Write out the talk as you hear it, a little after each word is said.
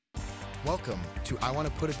Welcome to I Want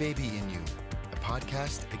to Put a Baby in You, a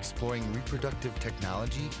podcast exploring reproductive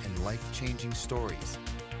technology and life-changing stories.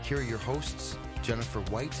 Here are your hosts, Jennifer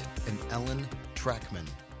White and Ellen Trackman.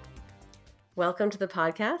 Welcome to the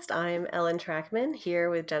podcast. I'm Ellen Trackman here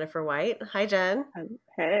with Jennifer White. Hi, Jen.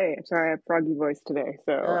 Hey, I'm sorry I have froggy voice today,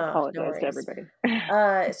 so I apologize to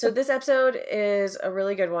everybody. So this episode is a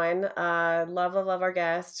really good one. Love our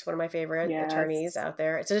guest, one of my favorite attorneys out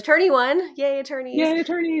there. It's an attorney one. Yay, attorneys. Yay,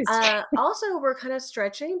 attorneys. Also, we're kind of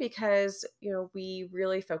stretching because, we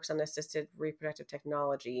really focus on assisted reproductive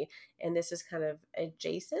technology, and this is kind of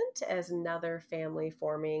adjacent as another family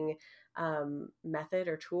forming method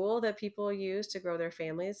or tool that people use to grow their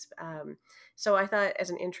families. So I thought, as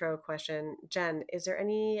an intro question, Jen, is there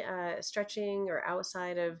any stretching or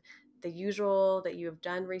outside of the usual that you have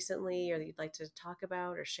done recently or that you'd like to talk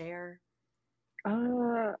about or share?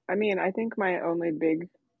 I think my only big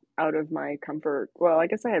out of my comfort, well, I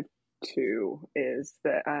guess I have two, is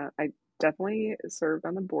that I definitely served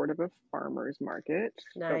on the board of a farmer's market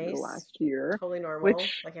over the last year. Totally normal,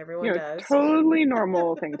 which, like everyone does. Totally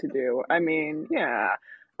normal thing to do.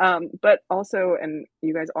 But also, and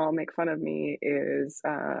you guys all make fun of me, is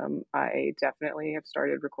I definitely have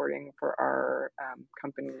started recording for our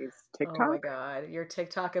company's TikTok. Oh my God, your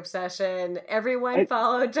TikTok obsession. Everyone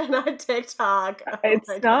follow Jen on TikTok. But it's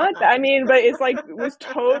like, it was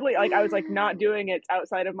totally like, I was like not doing it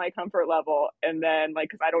outside of my comfort level. And then like,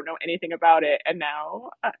 cause I don't know anything about it. And now,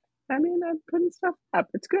 I'm putting stuff up.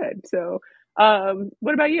 It's good. So,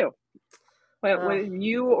 what about you? What have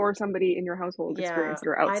you or somebody in your household experienced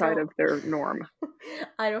or outside of their norm?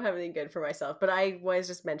 I don't have anything good for myself, but I was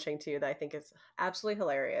just mentioning to you that I think it's absolutely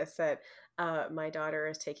hilarious that my daughter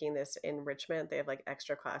is taking this enrichment. They have like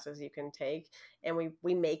extra classes you can take, and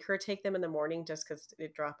we make her take them in the morning just because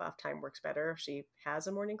drop-off time works better if she has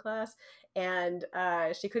a morning class. And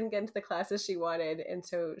she couldn't get into the classes she wanted, and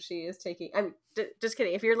so she is taking. I'm just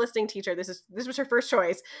kidding. If you're listening, teacher, this was her first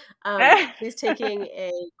choice. She's taking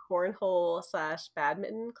a cornhole /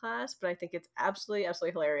 badminton class, but I think it's absolutely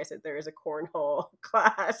hilarious that there is a cornhole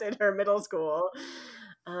class in her middle school.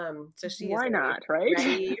 So she Why is not, right?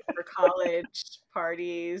 ready for college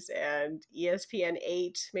parties and ESPN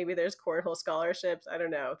 8. Maybe there's cornhole scholarships. I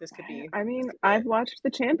don't know. This could be. I've watched the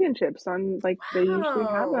championships on they usually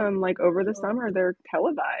have them like over the summer. They're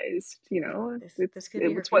televised. This could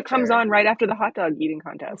be it's what comes on right after the hot dog eating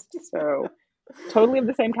contest. So totally of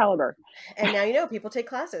the same caliber. And now people take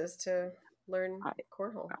classes to learn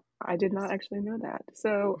cornhole. I did not actually know that.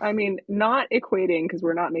 So, not equating, because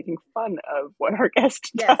we're not making fun of what our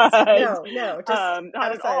guest does. No, just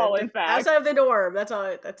not at all, in fact. Outside of the norm, that's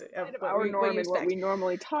all. That's our norm, and what we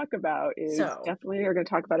normally talk about is definitely are going to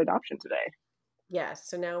talk about adoption today. Yes,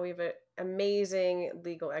 so now we have an amazing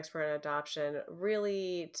legal expert on adoption,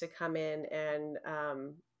 really to come in and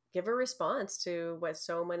give a response to what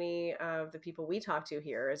so many of the people we talk to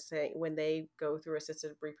here is saying when they go through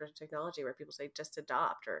assisted reproductive technology, where people say just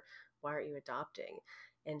adopt or why aren't you adopting?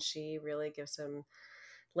 And she really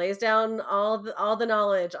lays down all the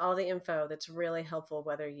knowledge, all the info that's really helpful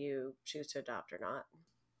whether you choose to adopt or not.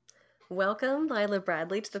 Welcome, Lila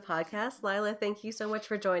Bradley, to the podcast. Lila, thank you so much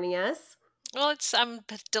for joining us. Well, I'm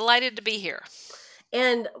delighted to be here.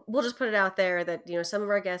 And we'll just put it out there that, some of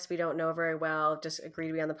our guests we don't know very well, just agree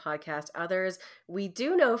to be on the podcast. Others we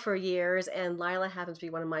do know for years. And Lila happens to be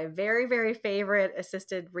one of my very, very favorite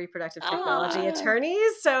assisted reproductive technology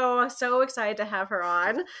attorneys. So excited to have her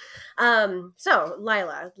on. So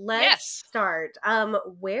Lila, let's start.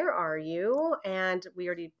 Where are you? And we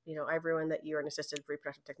already, everyone that you're an assisted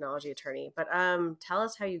reproductive technology attorney, but tell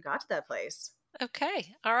us how you got to that place.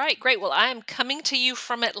 Okay. All right. Great. Well, I am coming to you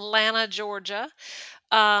from Atlanta, Georgia.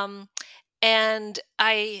 And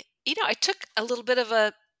I took a little bit of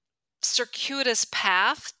a circuitous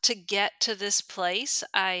path to get to this place.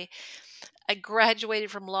 I graduated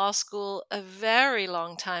from law school a very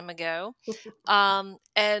long time ago.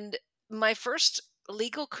 And my first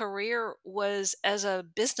legal career was as a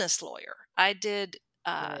business lawyer. I did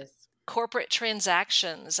corporate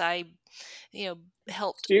transactions. I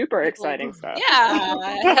helped super exciting stuff.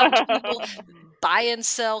 Helped people buy and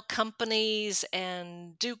sell companies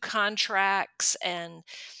and do contracts and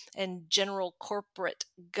general corporate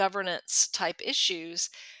governance type issues.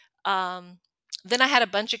 Then I had a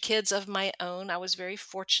bunch of kids of my own. I was very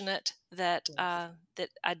fortunate that that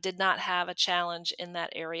I did not have a challenge in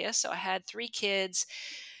that area. So I had 3 kids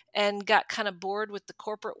and got kind of bored with the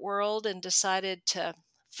corporate world and decided to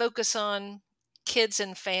focus on kids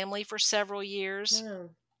and family for several years.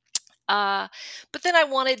 But then I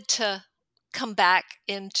wanted to come back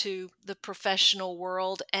into the professional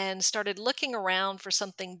world and started looking around for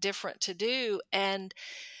something different to do. And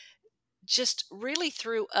just really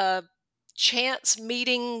through a chance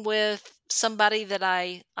meeting with somebody that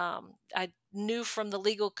I knew from the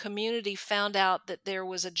legal community, found out that there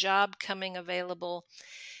was a job coming available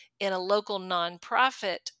in a local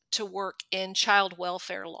nonprofit to work in child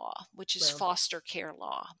welfare law, which is Well, foster care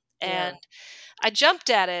law. yeah. And I jumped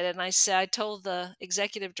at it and I told the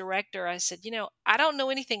executive director, I said, I don't know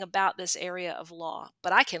anything about this area of law,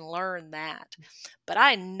 but I can learn that. But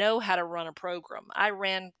I know how to run a program. I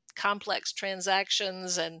ran complex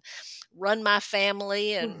transactions and run my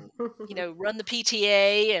family and run the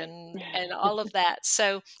PTA and all of that.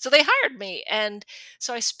 So they hired me, and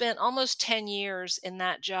so I spent almost 10 years in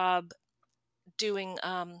that job doing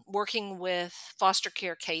working with foster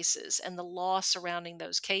care cases and the law surrounding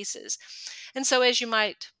those cases. And so, as you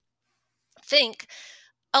might think,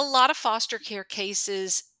 a lot of foster care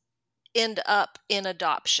cases end up in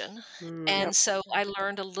adoption. Mm. And Yep. so I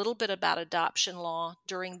learned a little bit about adoption law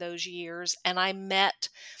during those years, and I met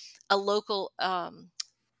a local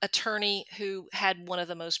attorney who had one of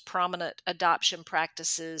the most prominent adoption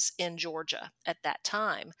practices in Georgia at that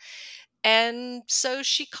time. And so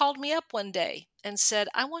she called me up one day and said,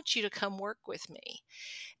 I want you to come work with me.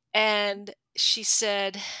 And she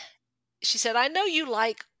said, I know you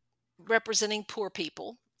like representing poor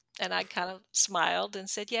people. And I kind of smiled and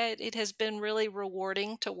said, yeah, it has been really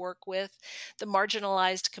rewarding to work with the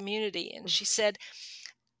marginalized community. And she said,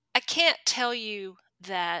 I can't tell you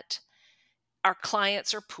that our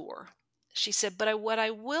clients are poor. She said, but what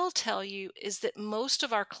I will tell you is that most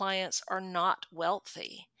of our clients are not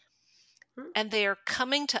wealthy. Hmm. And they are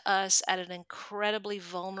coming to us at an incredibly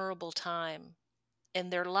vulnerable time in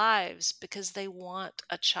their lives because they want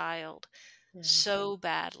a child Yeah. so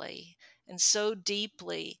badly and so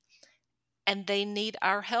deeply, and they need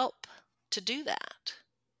our help to do that.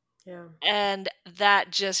 Yeah. And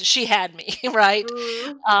that just, she had me, right?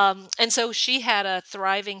 Mm. And so she had a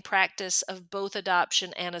thriving practice of both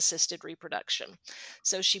adoption and assisted reproduction.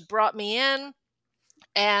 So she brought me in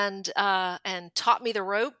and taught me the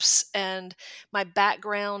ropes. And my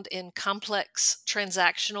background in complex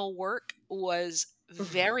transactional work was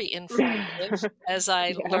very informative as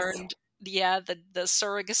I Yes. learned, the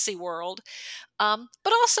surrogacy world,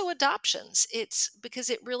 but also adoptions. It's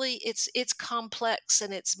because it's complex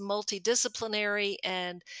and it's multidisciplinary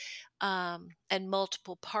and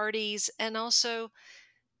multiple parties, and also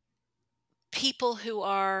people who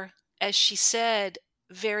are, as she said,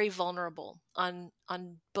 very vulnerable on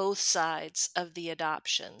both sides of the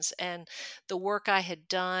adoptions. And the work I had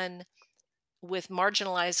done with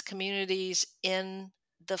marginalized communities in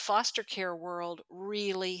the foster care world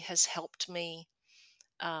really has helped me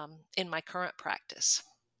in my current practice.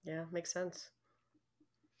 Yeah, makes sense.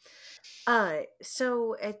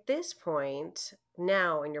 So at this point,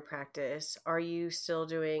 now in your practice, are you still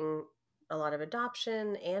doing a lot of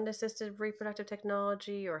adoption and assisted reproductive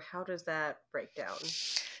technology, or how does that break down?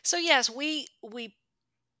 So yes, we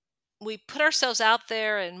put ourselves out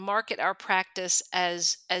there and market our practice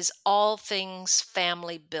as all things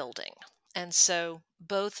family building. And so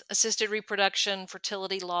both assisted reproduction,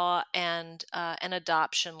 fertility law, and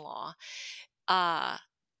adoption law. Uh,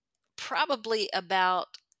 probably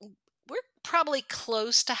about We're probably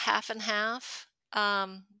close to half and half.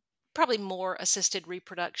 Um, Probably more assisted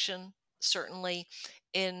reproduction, certainly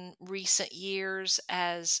in recent years,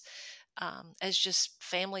 as just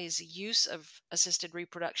families' use of assisted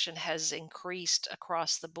reproduction has increased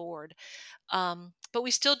across the board. But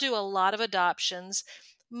we still do a lot of adoptions.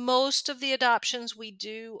 Most of the adoptions we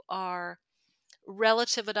do are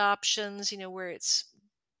relative adoptions, where it's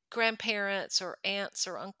grandparents or aunts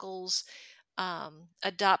or uncles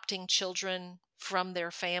adopting children from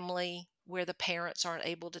their family where the parents aren't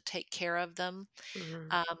able to take care of them.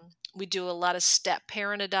 Hmm. We do a lot of step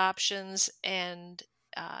parent adoptions, and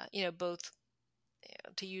both,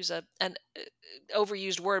 to use an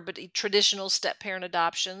overused word, but traditional step parent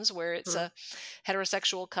adoptions where it's Hmm. a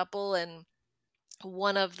heterosexual couple and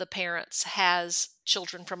one of the parents has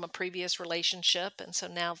children from a previous relationship, and so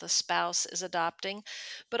now the spouse is adopting,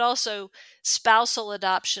 but also spousal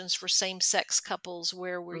adoptions for same-sex couples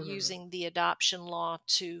where we're Hmm. using the adoption law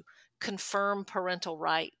to confirm parental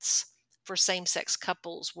rights for same-sex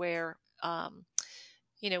couples where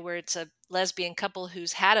it's a lesbian couple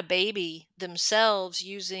who's had a baby themselves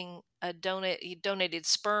using a donated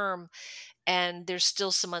sperm, and there's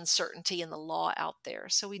still some uncertainty in the law out there.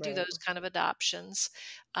 So we do Right. those kind of adoptions,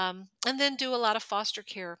 and then do a lot of foster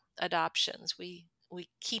care adoptions. We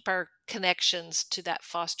keep our connections to that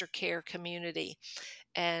foster care community,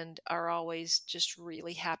 and are always just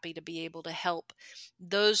really happy to be able to help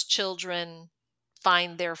those children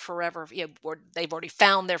find their forever, or they've already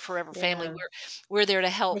found their forever family. Yeah. We're there to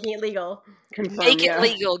help Making it legal. Confirm, make it yeah.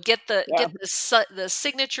 legal, get Yeah. the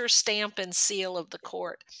signature, stamp, and seal of the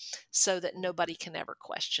court, so that nobody can ever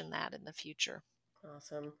question that in the future.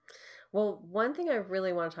 Awesome. Well, one thing I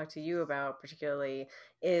really want to talk to you about particularly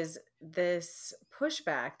is this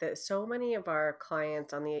pushback that so many of our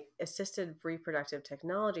clients on the assisted reproductive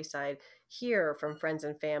technology side hear from friends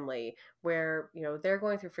and family, where, they're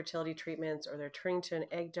going through fertility treatments or they're turning to an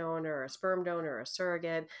egg donor or a sperm donor or a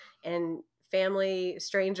surrogate, and family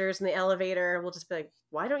strangers in the elevator will just be like,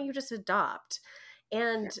 why don't you just adopt?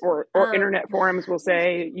 And Or internet forums will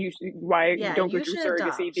say, why yeah, don't go you through should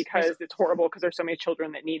surrogacy adopt. because it's horrible because there's so many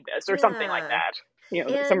children that need this, or something like Yeah.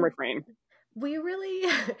 that. Some And refrain. we really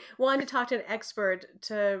wanted to talk to an expert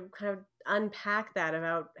to kind of unpack that,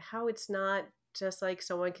 about how it's not just like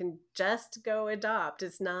someone can just go adopt.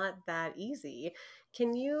 It's not that easy.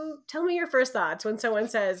 Can you tell me your first thoughts when someone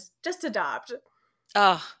says just adopt?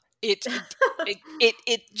 Oh, it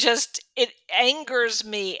angers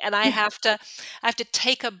me, and I have to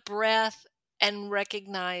take a breath and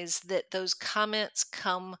recognize that those comments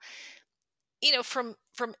come, from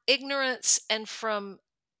ignorance, and from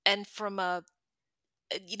a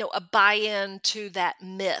buy-in to that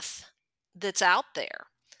myth that's out there,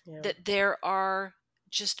 Yeah. that there are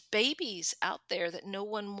just babies out there that no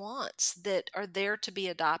one wants, that are there to be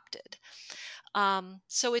adopted.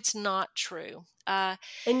 So it's not true.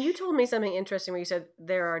 And you told me something interesting where you said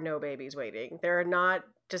there are no babies waiting. There are not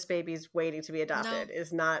just babies waiting to be No, adopted.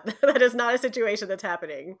 Is not that is not a situation that's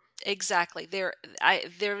happening. exactly. There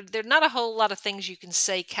are not a whole lot of things you can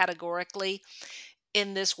say categorically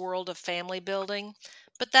in this world of family building,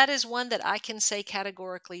 but that is one that I can say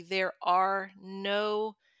categorically. There are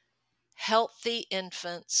no healthy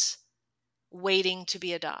infants waiting to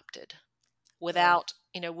be adopted, Oh.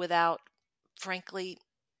 without frankly,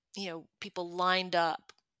 people lined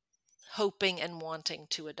up hoping and wanting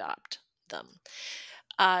to adopt them.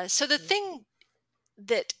 So the thing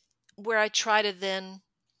that where I try to then,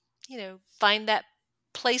 find that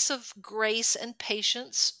place of grace and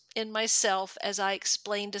patience in myself as I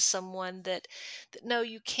explain to someone that no,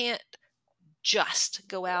 you can't just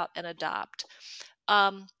go out and adopt.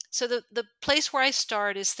 So the place where I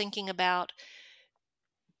start is thinking about,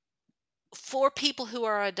 for people who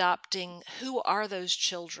are adopting, who are those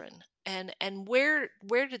children, and where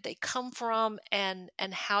did they come from, and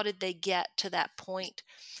how did they get to that point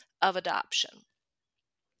of adoption.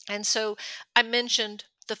 And so I mentioned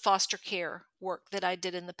the foster care work that I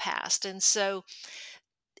did in the past, and so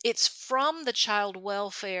it's from the child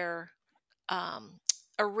welfare um,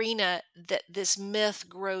 arena that this myth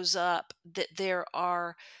grows up, that there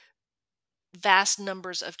are vast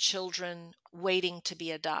numbers of children waiting to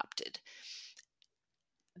be adopted.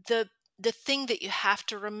 The thing that you have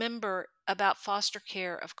to remember about foster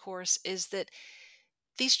care, of course, is that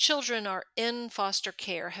these children are in foster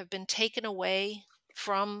care, have been taken away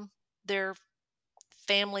from their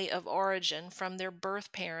family of origin, from their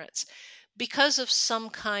birth parents, because of some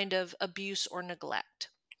kind of abuse or neglect.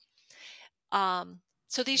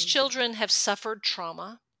 So these children have suffered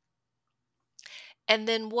trauma. And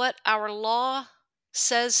then what our law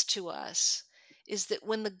says to us is that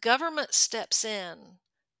when the government steps in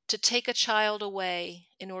to take a child away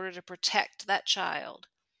in order to protect that child,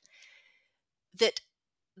 that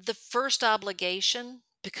the first obligation,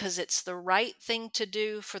 because it's the right thing to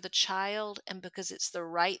do for the child and because it's the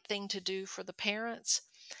right thing to do for the parents,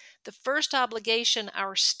 the first obligation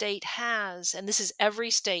our state has, and this is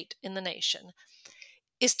every state in the nation,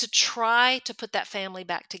 is to try to put that family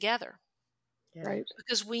back together. Yeah. Right.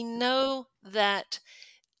 Because we know that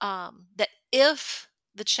that if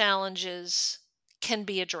the challenges can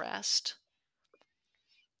be addressed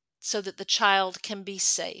so that the child can be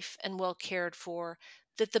safe and well cared for,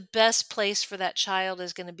 that the best place for that child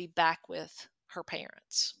is going to be back with her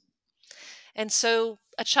parents. And so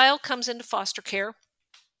a child comes into foster care.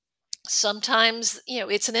 Sometimes,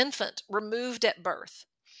 it's an infant removed at birth,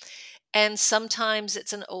 and sometimes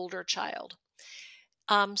it's an older child.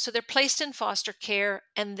 So they're placed in foster care,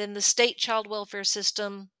 and then the state child welfare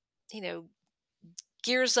system,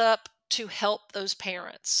 gears up to help those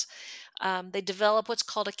parents. They develop what's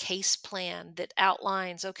called a case plan that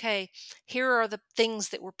outlines, okay, here are the things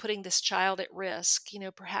that we're putting this child at risk.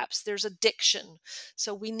 Perhaps there's addiction,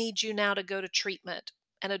 so we need you now to go to treatment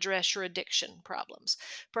and address your addiction problems.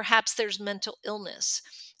 Perhaps there's mental illness,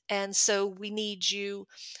 and so we need you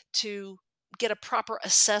to get a proper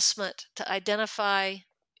assessment to identify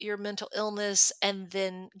your mental illness and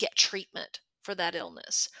then get treatment for that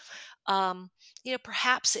illness.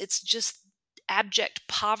 Perhaps it's just abject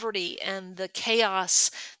poverty and the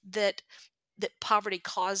chaos that poverty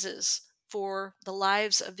causes for the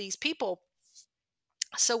lives of these people.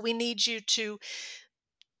 So we need you to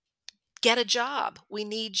get a job. We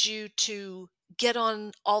need you to get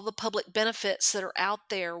on all the public benefits that are out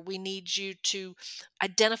there. We need you to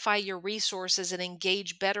identify your resources and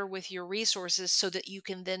engage better with your resources so that you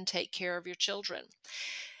can then take care of your children.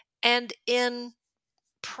 And in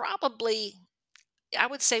probably, I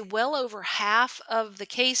would say, well over half of the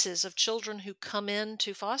cases of children who come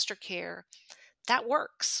into foster care, that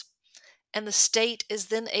works. And the state is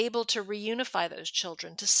then able to reunify those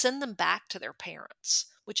children, to send them back to their parents,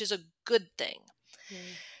 which is a good thing.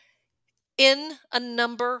 In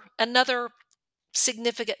another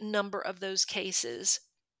significant number of those cases,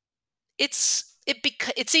 it's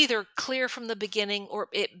either clear from the beginning or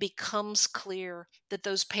it becomes clear that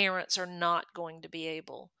those parents are not going to be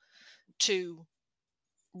able to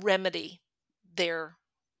remedy their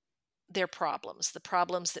problems, the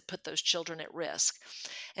problems that put those children at risk.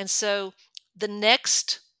 And so the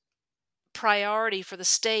next priority for the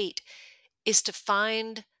state is to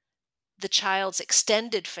find the child's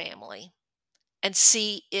extended family and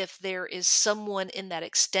see if there is someone in that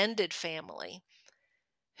extended family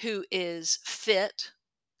who is fit,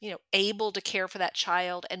 able to care for that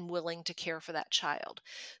child and willing to care for that child.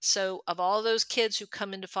 So of all those kids who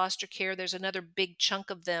come into foster care, there's another big chunk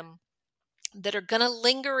of them that are going to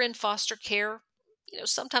linger in foster care,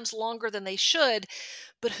 sometimes longer than they should,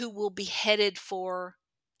 but who will be headed for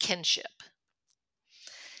kinship.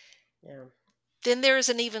 Yeah. Then there is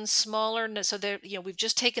an even smaller, so there, we've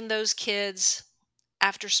just taken those kids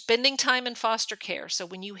after spending time in foster care. So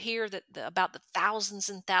when you hear about the thousands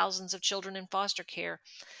and thousands of children in foster care,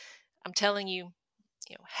 I'm telling you,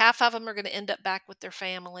 half of them are going to end up back with their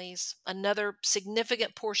families. Another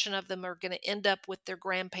significant portion of them are going to end up with their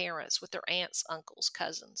grandparents, with their aunts, uncles,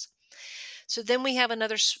 cousins. So then we have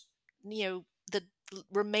another, the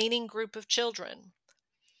remaining group of children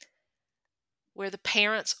where the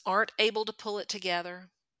parents aren't able to pull it together,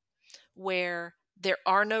 where there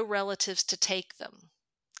are no relatives to take them.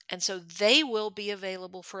 And so they will be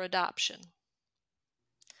available for adoption.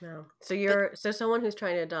 No. So someone who's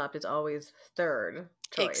trying to adopt is always third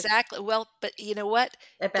choice. Exactly. Well, but you know what?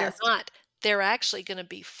 At best. They're not. They're actually going to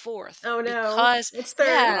be fourth. Oh no. Because it's third.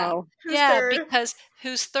 Yeah. Who's third? Because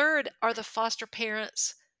who's third are the foster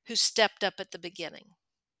parents who stepped up at the beginning.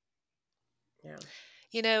 Yeah.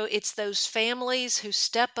 It's those families who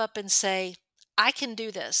step up and say, I can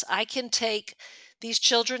do this. I can take these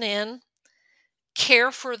children in,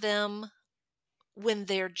 care for them when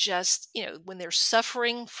they're just, when they're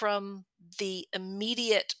suffering from the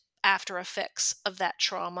immediate after effects of that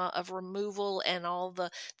trauma of removal and all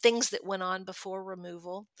the things that went on before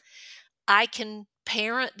removal. I can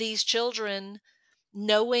parent these children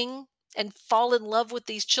knowing and fall in love with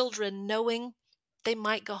these children knowing they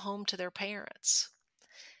might go home to their parents.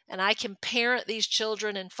 And I can parent these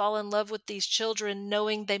children and fall in love with these children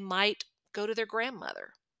knowing they might go to their grandmother.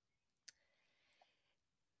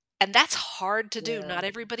 And that's hard to do. Yeah. Not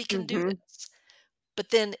everybody can do this. But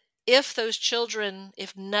then if those children,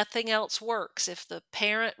 if nothing else works, if the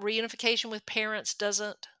parent reunification with parents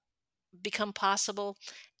doesn't become possible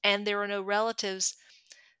and there are no relatives,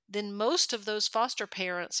 then most of those foster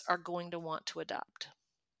parents are going to want to adopt.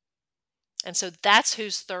 And so that's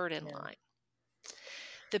who's third in line.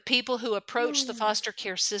 The people who approach the foster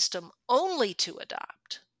care system only to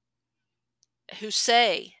adopt, who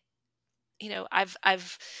say,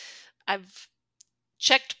 I've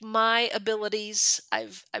checked my abilities.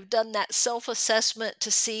 I've done that self-assessment to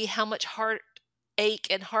see how much heartache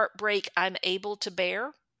and heartbreak I'm able to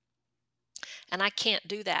bear. And I can't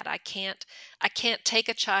do that. I can't take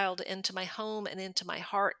a child into my home and into my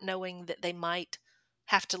heart knowing that they might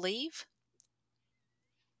have to leave.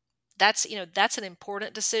 That's an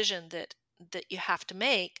important decision that you have to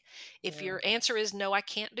make. If your answer is no, I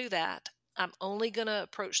can't do that, I'm only going to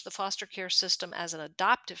approach the foster care system as an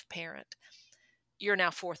adoptive parent, you're now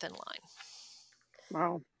fourth in line.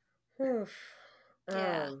 Wow.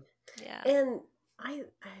 Yeah. And I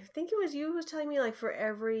think it was you who was telling me, like, for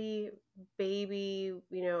every baby,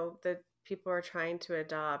 that people are trying to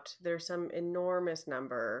adopt, there's some enormous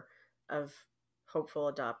number of hopeful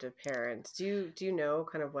adoptive parents. Do you know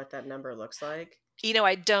kind of what that number looks like?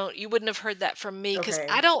 I don't. You wouldn't have heard that from me because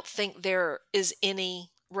I don't think there is any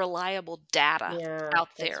reliable data out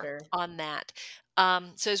there on that.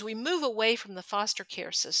 So as we move away from the foster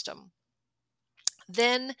care system,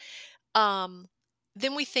 then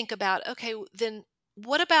we think about, okay, then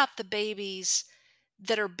what about the babies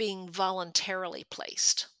that are being voluntarily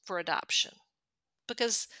placed for adoption.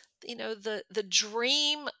 Because, the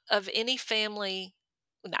dream of any family,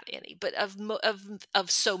 well, not any, but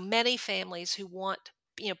of so many families who want,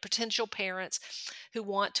 potential parents who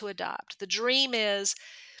want to adopt. The dream is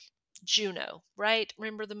Juno, right?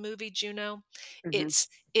 Remember the movie Juno? Hmm. It's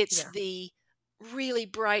Yeah. the really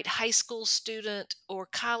bright high school student or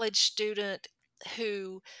college student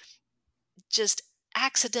who just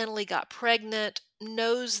accidentally got pregnant,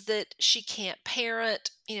 knows that she can't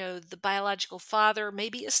parent, the biological father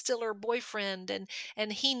maybe is still her boyfriend,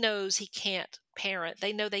 and he knows he can't parent.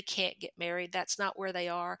 They know they can't get married. That's not where they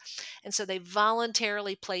are. And so they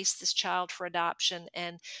voluntarily place this child for adoption,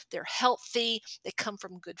 and they're healthy, they come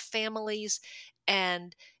from good families,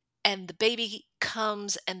 and the baby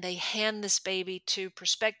comes and they hand this baby to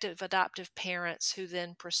prospective adoptive parents who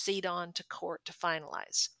then proceed on to court to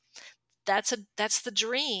finalize. That's the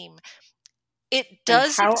dream. It And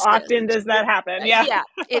does how often exist. does that happen? Yeah. Yeah,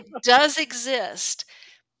 it does exist,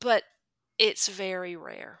 but it's very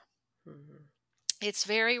rare. Mhm. It's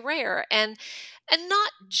very rare, and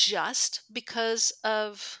not just because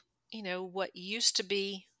of, what used to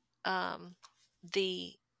be,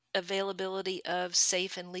 the availability of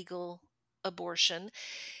safe and legal abortion.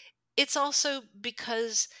 It's also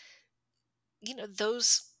because,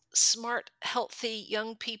 those smart, healthy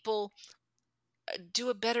young people do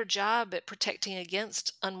a better job at protecting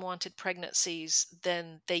against unwanted pregnancies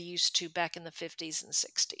than they used to back in the 50s and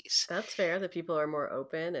 60s. That's fair that people are more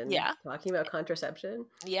open and Yeah, talking about contraception.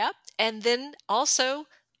 yeah. And then also,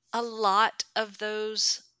 a lot of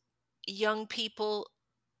those young people,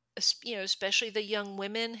 especially the young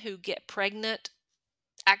women who get pregnant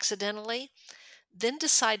accidentally, then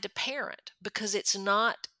decide to parent because it's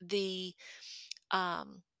not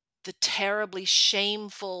um, the terribly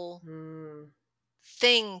shameful Mm.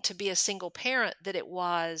 thing to be a single parent that it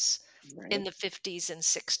was in Right. the 50s and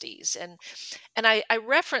 60s. And I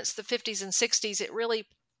reference the 50s and 60s. It really,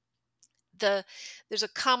 there's a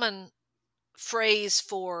common phrase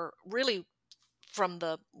for really from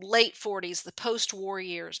the late 40s, the post-war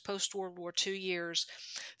years, post World War II years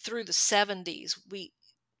through the 70s.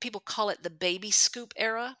 People call it the baby scoop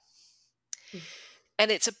era.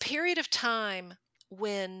 And it's a period of time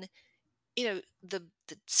when, the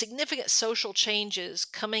significant social changes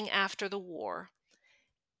coming after the war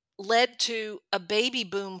led to a baby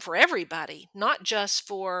boom for everybody, not just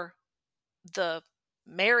for the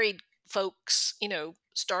married folks,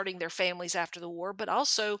 starting their families after the war, but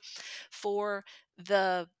also for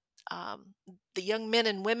the um, the young men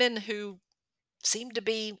and women who seemed to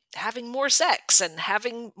be having more sex and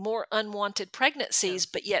having more unwanted Yeah. pregnancies,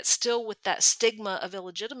 but yet still with that stigma of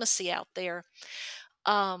illegitimacy out there.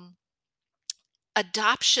 Um,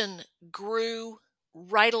 Adoption grew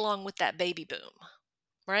right along with that baby boom,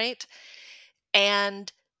 right?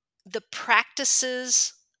 And the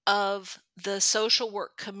practices of the social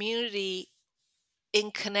work community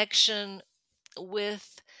in connection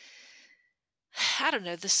with, I don't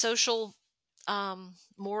know, the social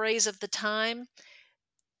mores of the time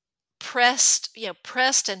pressed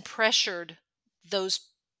and pressured those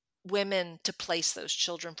women to place those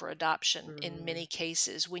children for adoption in Mm. many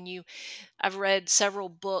cases. I've read several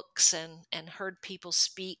books and heard people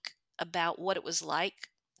speak about what it was like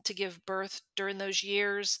to give birth during those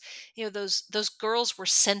years. Those girls were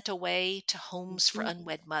sent away to homes for Mhm.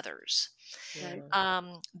 unwed mothers. Right. Yeah.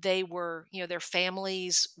 They were, their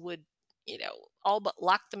families would, all but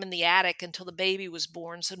lock them in the attic until the baby was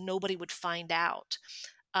born so nobody would find out.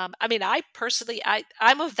 I mean, I personally,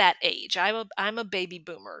 I'm of that age. I'm a baby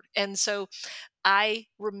boomer, and so I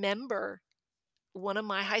remember one of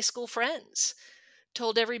my high school friends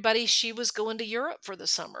told everybody she was going to Europe for the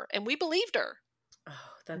summer, and we believed her.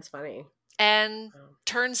 Oh, that's funny. And Oh.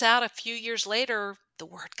 turns out a few years later, the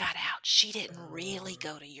word got out. She didn't really Oh.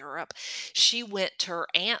 go to Europe. She went to her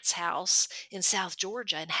aunt's house in South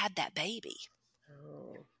Georgia and had that baby.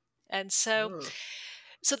 Oh. And so Mm.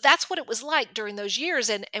 so that's what it was like during those years,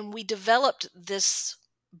 and we developed this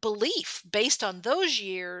belief based on those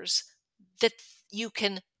years that you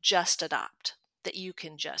can just adopt, that you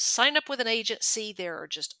can just sign up with an agency. There are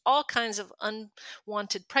just all kinds of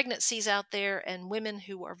unwanted pregnancies out there and women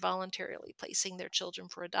who are voluntarily placing their children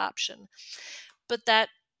for adoption. But that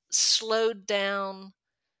slowed down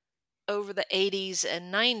over the 80s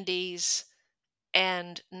and 90s,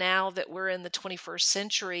 and now that we're in the 21st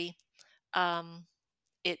century, um,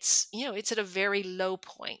 it's at a very low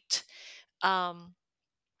point. um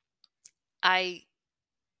I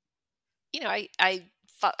I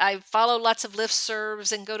I follow lots of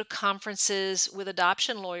listservs and go to conferences with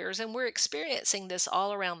adoption lawyers, and we're experiencing this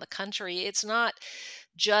all around the country. It's not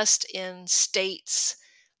just in states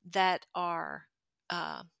that are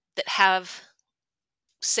that have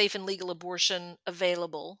safe and legal abortion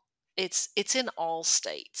available. It's in all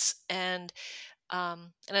states, and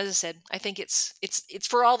as I said, I think it's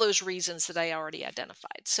for all those reasons that I already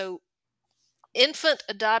identified. So infant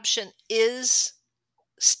adoption is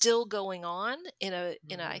still going on in a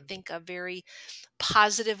I think a very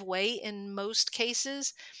positive way in most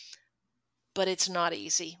cases, but it's not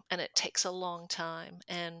easy and it takes a long time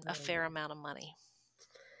and a fair amount of money.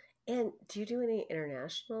 And do you do any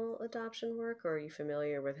international adoption work, or are you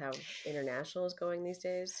familiar with how international is going these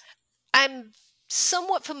days? I'm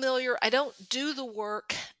somewhat familiar. I don't do the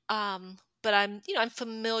work, but I'm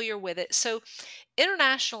familiar with it. So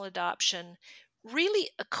international adoption really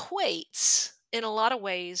equates in a lot of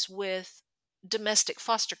ways with domestic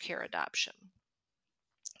foster care adoption,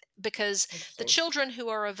 because the Interesting. children who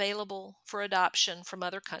are available for adoption from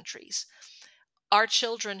other countries are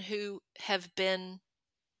children who have been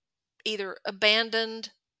either abandoned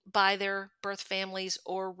by their birth families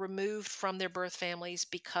or removed from their birth families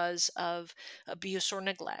because of abuse or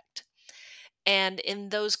neglect. And in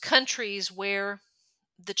those countries where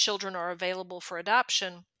the children are available for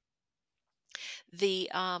adoption, the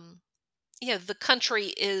the country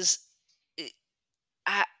is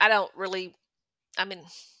I don't really, I mean,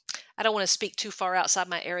 I don't want to speak too far outside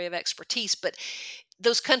my area of expertise, but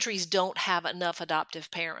those countries don't have enough adoptive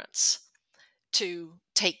parents to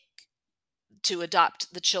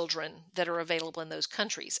adopt the children that are available in those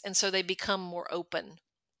countries. And so they become more open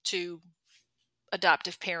to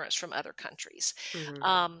adoptive parents from other countries. Hmm.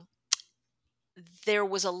 Um, there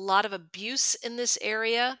was a lot of abuse in this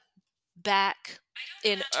area back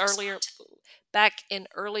in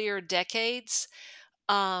earlier decades.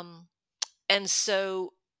 Um, and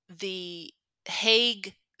so the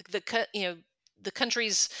Hague, the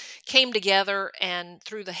countries came together and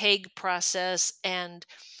through the Hague process and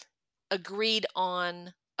agreed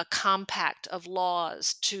on a compact of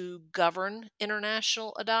laws to govern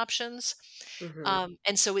international adoptions. Hmm.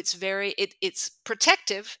 And so it's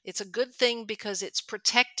protective. It's a good thing because it's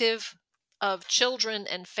protective of children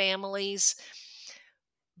and families,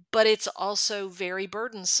 but it's also very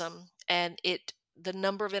burdensome. And the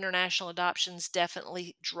number of international adoptions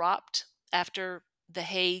definitely dropped after the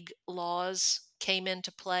Hague laws came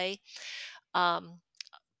into play. Um,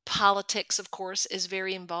 Politics, of course, is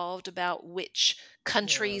very involved about which Yeah.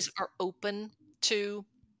 countries are open to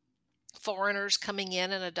foreigners coming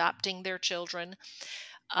in and adopting their children.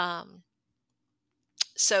 Um,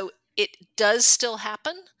 so it does still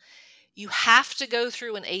happen. You have to go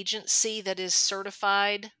through an agency that is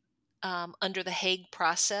certified under the Hague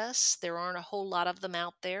process. There aren't a whole lot of them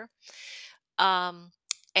out there. Um,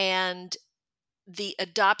 and the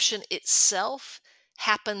adoption itself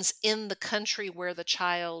happens in the country where the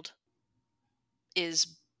child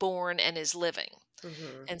is born and is living.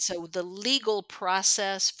 Hmm. And so the legal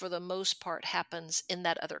process for the most part happens in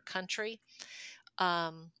that other country.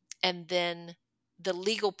 And then the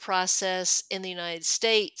legal process in the United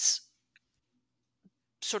States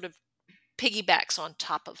sort of piggybacks on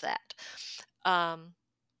top of that.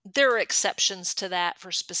 There are exceptions to that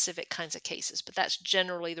for specific kinds of cases, but that's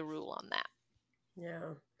generally the rule on that.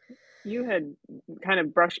 Yeah. You had kind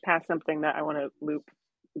of brushed past something that I want to loop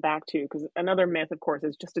back to, because another myth, of course,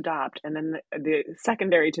 is just adopt. And then the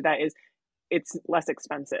secondary to that is it's less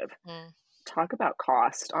expensive. Mm, Talk about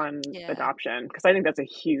cost on yeah, adoption, because I think that's a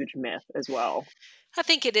huge myth as well. I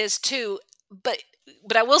think it is too. But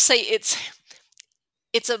I will say it's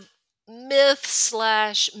a myth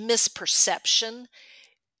slash misperception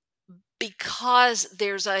because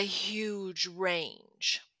there's a huge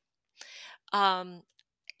range. Um,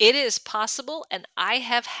 it is possible, and I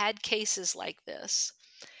have had cases like this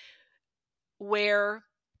where,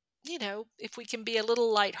 if we can be a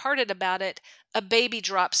little lighthearted about it, a baby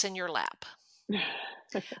drops in your lap.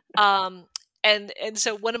 Um, and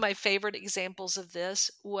so one of my favorite examples of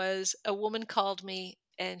this was a woman called me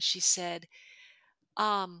and she said,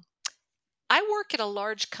 I work at a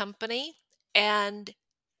large company and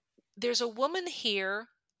there's a woman here,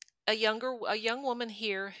 a young woman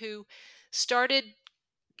here who started,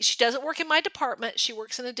 she doesn't work in my department, she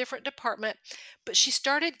works in a different department, but she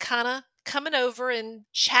started kind of coming over and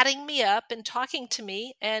chatting me up and talking to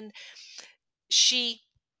me, and she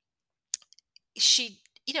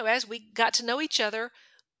as we got to know each other,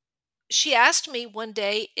 she asked me one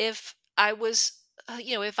day if I was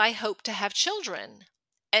if I hoped to have children.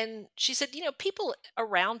 And she said, people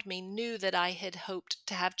around me knew that I had hoped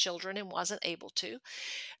to have children and wasn't able to.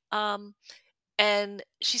 Um, and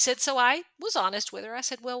she said, so I was honest with her. I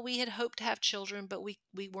said, well, we had hoped to have children, but we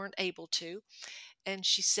weren't able to. And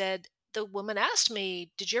she said, the woman asked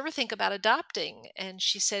me, did you ever think about adopting? And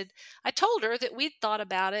she said, I told her that we'd thought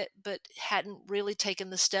about it, but hadn't really taken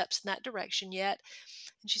the steps in that direction yet.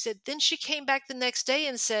 And she said, then she came back the next day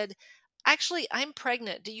and said, actually, I'm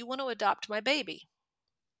pregnant. Do you want to adopt my baby?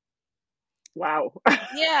 Wow.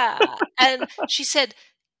 Yeah. And she said,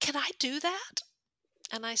 can I do that?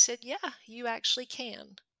 And I said, yeah, you actually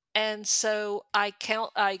can. And so I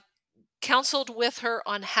counseled with her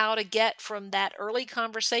on how to get from that early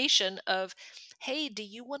conversation of, hey, do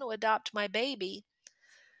you want to adopt my baby,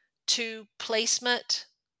 to placement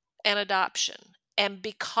and adoption. And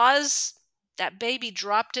because that baby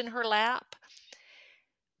dropped in her lap,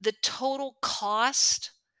 the total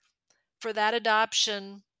cost for that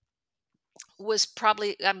adoption was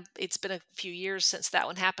probably, it's been a few years since that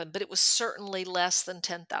one happened, but it was certainly less than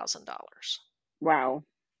 $10,000. Wow.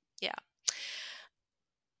 Yeah.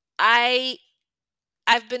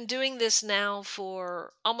 I've been doing this now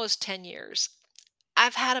for almost 10 years.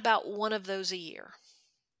 I've had about one of those a year.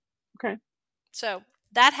 Okay. So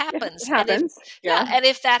that happens. It happens. And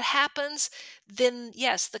if that happens, then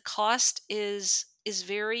yes, the cost is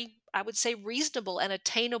very, I would say, reasonable and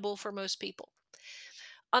attainable for most people.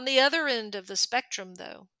 On the other end of the spectrum,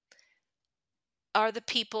 though, are the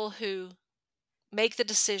people who make the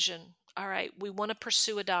decision, all right, we want to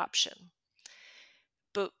pursue adoption,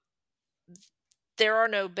 but there are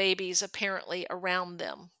no babies apparently around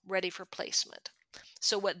them ready for placement.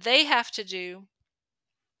 So what they have to do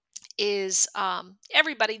is,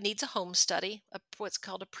 everybody needs a home study, what's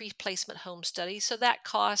called a pre-placement home study. So that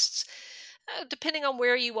costs, depending on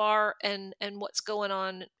where you are and what's going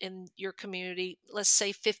on in your community, let's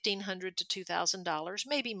say $1,500 to $2,000,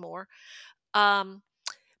 maybe more.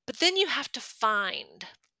 But then you have to find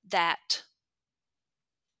that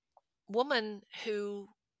woman who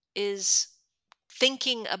is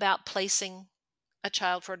thinking about placing a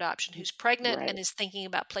child for adoption, who's pregnant Right. and is thinking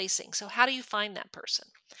about placing. So how do you find that person?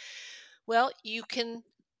 Well, you can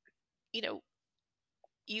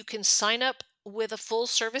sign up with a full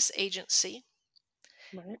service agency,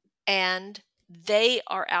 Right. and they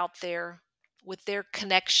are out there with their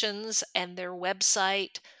connections and their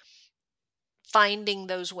website finding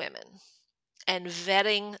those women and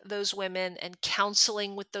vetting those women and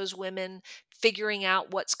counseling with those women, figuring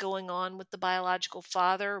out what's going on with the biological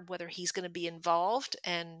father, whether he's going to be involved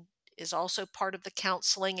and is also part of the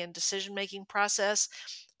counseling and decision-making process,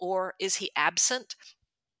 or is he absent,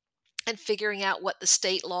 and figuring out what the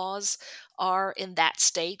state laws are in that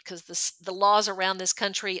state, because the laws around this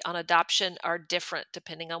country on adoption are different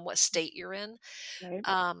depending on what state you're in.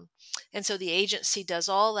 Right. And so the agency does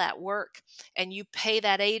all that work, and you pay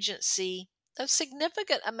that agency a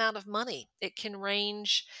significant amount of money. It can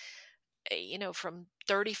range, from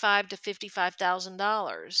 $35,000 to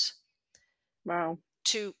 $55,000 Wow.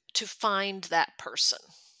 to find that person,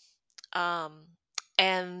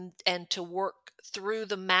 and to work through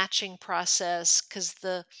the matching process, because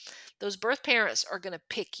those birth parents are going to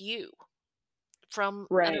pick you from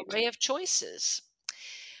an Right. array of choices.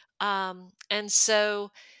 And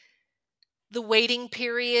so the waiting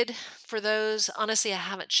period for those, honestly, I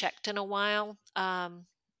haven't checked in a while,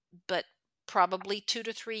 but probably 2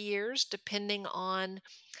 to 3 years, depending on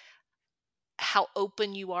how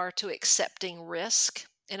open you are to accepting risk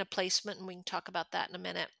in a placement. And we can talk about that in a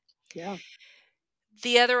minute. Yeah.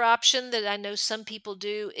 The other option that I know some people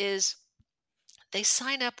do is they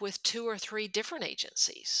sign up with 2 or 3 different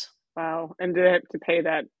agencies. Wow. And do they have to pay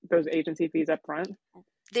those agency fees up front?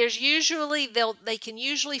 There's usually, they can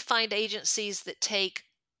usually find agencies that take,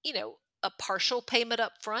 a partial payment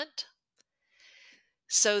up front,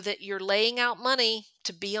 so that you're laying out money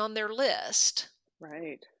to be on their list.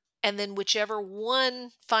 Right. And then whichever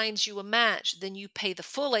one finds you a match, then you pay the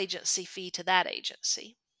full agency fee to that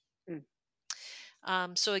agency.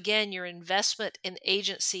 So again, your investment in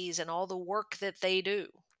agencies and all the work that they do,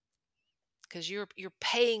 because you're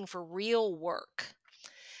paying for real work,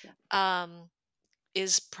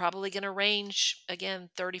 is probably going to range, again,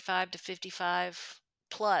 35 to 55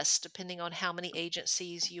 plus, depending on how many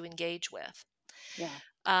agencies you engage with.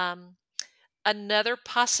 Yeah. Another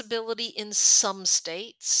possibility in some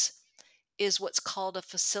states is what's called a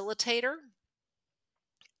facilitator.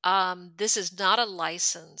 This is not a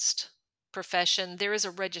licensed profession. There is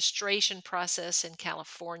a registration process in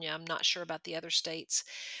California. I'm not sure about the other states,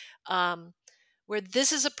 where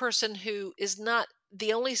this is a person who is not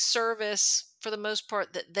the only service for the most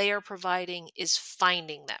part, that they are providing is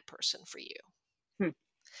finding that person for you. Hmm.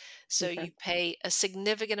 So Okay. you pay a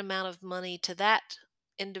significant amount of money to that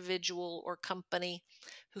individual or company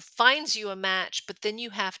who finds you a match, but then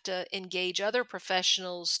you have to engage other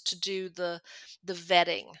professionals to do the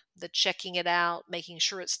vetting, the checking it out, making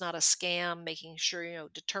sure it's not a scam, making sure,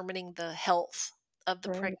 determining the health of the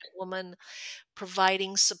Right. pregnant woman,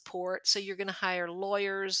 providing support. So you're going to hire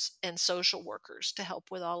lawyers and social workers to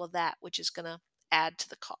help with all of that, which is going to add to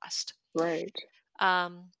the cost. Right.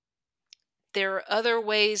 Um, there are other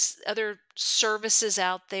ways, other services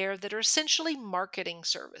out there that are essentially marketing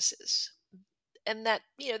services. And that,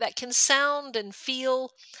 that can sound and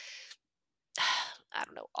feel, I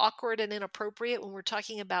don't know, awkward and inappropriate when we're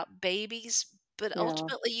talking about babies, but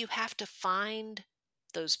Yeah. ultimately you have to find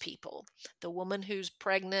those people, the woman who's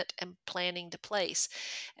pregnant and planning to place.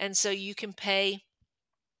 And so you can pay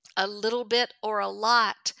a little bit or a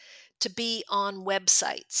lot to be on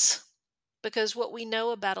websites, because what we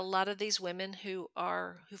know about a lot of these women who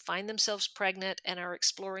find themselves pregnant and are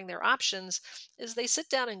exploring their options is they sit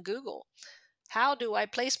down and Google, how do I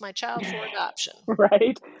place my child for adoption?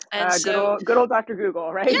 Right. And so, Good old Dr.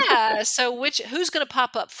 Google, right? yeah, so who's going to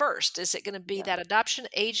pop up first? Is it going to be Yeah. that adoption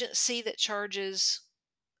agency that charges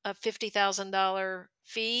a $50,000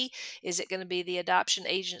 fee? Is it going to be the adoption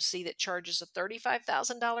agency that charges a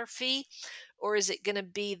 $35,000 fee? Or is it going to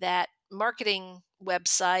be that marketing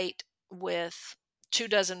website with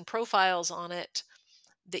 24 profiles on it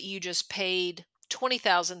that you just paid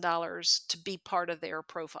 $20,000 to be part of their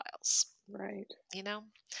profiles? Right. You know,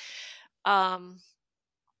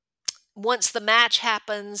 once the match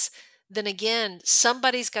happens, then again,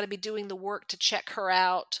 somebody's got to be doing the work to check her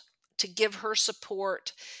out, to give her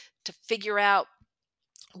support, to figure out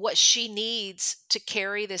what she needs to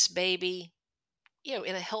carry this baby,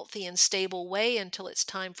 in a healthy and stable way until it's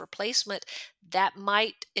time for placement. That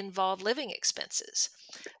might involve living expenses.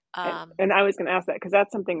 And I was going to ask that because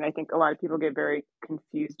that's something I think a lot of people get very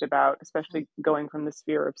confused about, especially going from the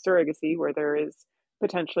sphere of surrogacy, where there is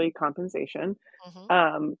potentially compensation, Mhm.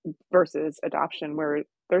 versus adoption, where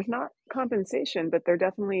there's not compensation, but there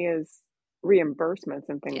definitely is reimbursements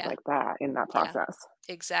and things Yeah, like that in that yeah, process.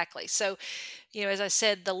 exactly. So, as I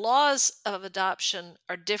said, the laws of adoption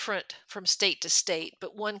are different from state to state,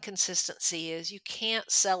 but one consistency is you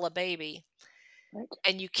can't sell a baby Right.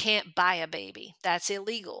 and you can't buy a baby. That's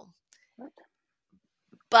illegal. Right.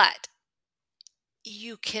 But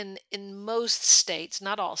you can, in most states,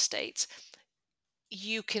 not all states,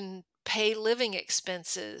 you can pay living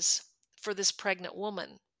expenses for this pregnant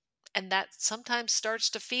woman. And that sometimes starts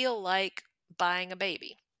to feel like buying a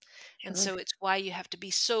baby. And Sure. so it's why you have to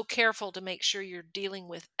be so careful to make sure you're dealing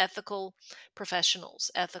with ethical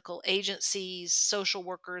professionals, ethical agencies, social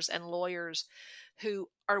workers, and lawyers who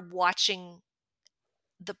are watching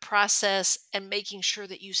the process and making sure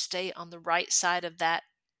that you stay on the right side of that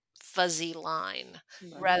fuzzy line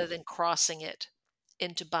rather Right. than crossing it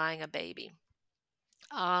into buying a baby.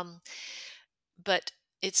 Um, but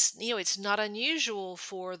it's not unusual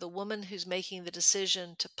for the woman who's making the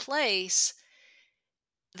decision to place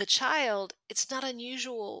the child. It's not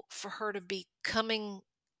unusual for her to be coming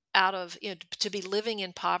out of, to be living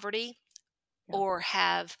in poverty Yeah. or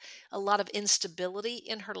have a lot of instability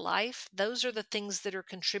in her life. Those are the things that are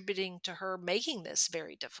contributing to her making this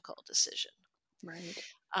very difficult decision. Right.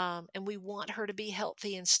 And we want her to be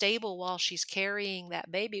healthy and stable while she's carrying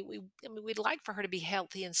that baby. We'd like for her to be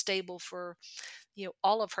healthy and stable for,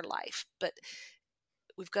 all of her life, but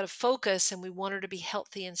we've got to focus, and we want her to be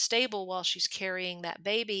healthy and stable while she's carrying that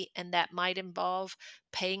baby. And that might involve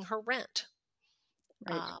paying her rent,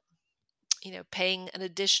 Right. um, paying an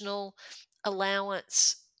additional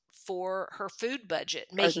allowance for her food budget,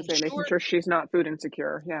 I was gonna making say making sure. sure she's not food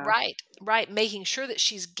insecure. Yeah. Right, making sure that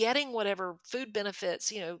she's getting whatever food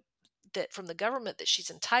benefits, that from the government that she's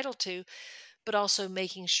entitled to, but also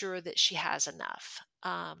making sure that she has enough.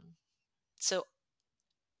 So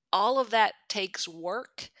all of that takes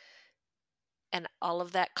work, and all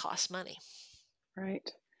of that costs money. Right.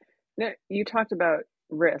 Now, you talked about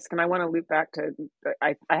risk, and I want to loop back to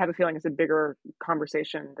I have a feeling it's a bigger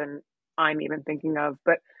conversation than I'm even thinking of,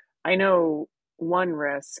 but I know one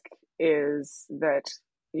risk is that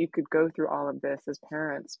you could go through all of this as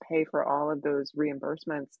parents, pay for all of those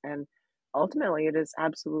reimbursements, and ultimately it is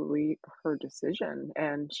absolutely her decision,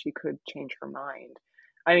 and she could change her mind.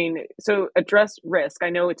 I mean, so address risk.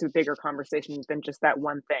 I know it's a bigger conversation than just that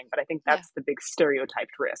one thing, but I think Yeah. that's the big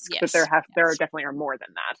stereotyped risk. But Yes. there are Yes. definitely are more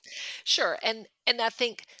than that. Sure. And I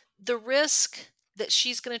think the risk that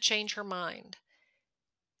she's going to change her mind,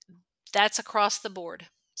 that's across the board.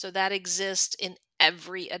 So that exists in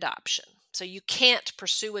every adoption. So you can't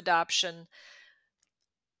pursue adoption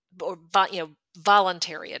or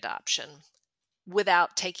voluntary adoption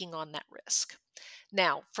without taking on that risk.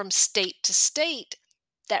 Now, from state to state,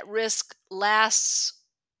 that risk lasts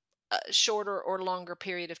a shorter or longer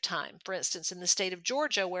period of time. For instance, in the state of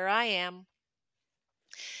Georgia, where I am,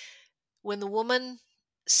 when the woman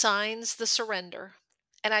signs the surrender,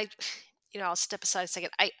 and I'll step aside a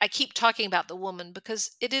second. I keep talking about the woman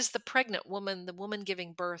because it is the pregnant woman, the woman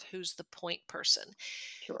giving birth, who's the point person.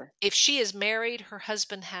 Sure. If she is married, her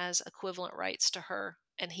husband has equivalent rights to her,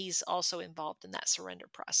 and he's also involved in that surrender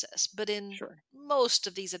process. But in Sure. most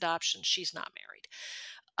of these adoptions, she's not married.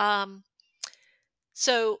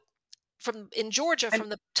 So in Georgia, And from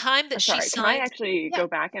the time that she sorry, can I signed, actually yeah, go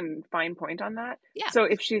back and fine point on that? yeah, So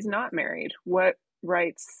if she's not married, what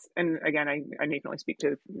rights, and again, I can only speak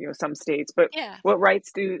to some states, but yeah, what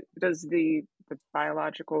rights does the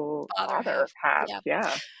biological father have? yeah.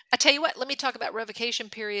 Yeah. I tell you what, let me talk about revocation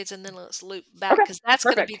periods and then let's loop back Okay. because that's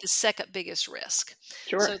going to be Perfect. the second biggest risk.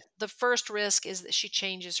 Sure. So the first risk is that she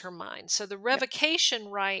changes her mind. So the Yeah. revocation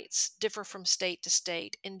rights differ from state to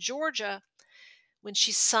state. In Georgia, when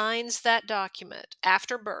she signs that document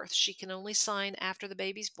after birth, she can only sign after the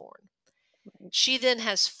baby's born. Right. She then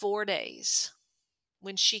has 4 days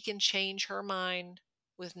when she can change her mind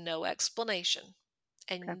with no explanation.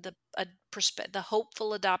 And Okay. the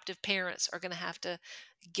hopeful adoptive parents are going to have to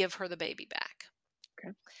give her the baby back.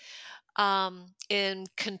 Okay. In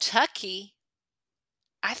Kentucky,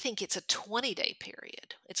 I think it's a 20-day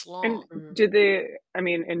period. It's And long.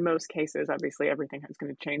 in most cases, obviously everything is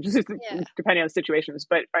going to change Yeah. depending on situations,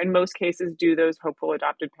 but in most cases, do those hopeful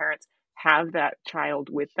adopted parents have that child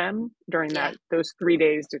with them during Yeah. those 3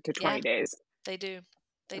 days to 20 Yeah. days? They do.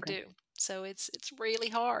 They Okay. do. So it's really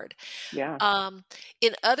hard. Yeah.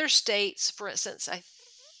 In other states, for instance, I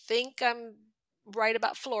think I'm right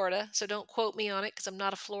about Florida, so don't quote me on it because I'm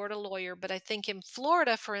not a Florida lawyer, but I think in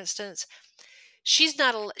Florida, for instance, she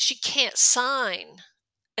can't sign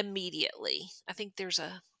immediately. I think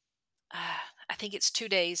I think it's 2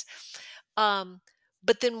 days.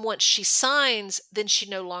 But then once she signs, then she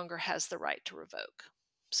no longer has the right to revoke.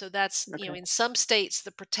 So that's, Okay. in some states,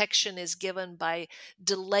 the protection is given by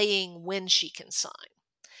delaying when she can sign.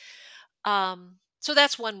 So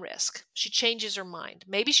that's one risk. She changes her mind.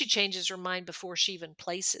 Maybe she changes her mind before she even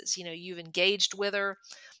places. You've engaged with her,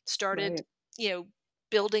 started, Right.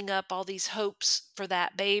 building up all these hopes for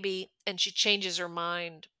that baby, and she changes her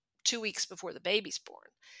mind 2 weeks before the baby's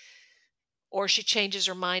born. Or she changes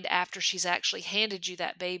her mind after she's actually handed you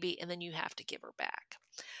that baby, and then you have to give her back.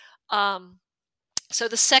 So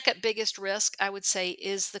the second biggest risk, I would say,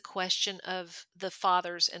 is the question of the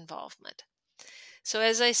father's involvement. So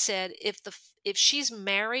as I said, if she's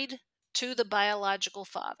married to the biological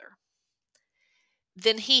father,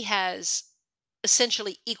 then he has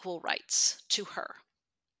essentially equal rights to her.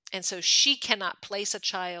 And so she cannot place a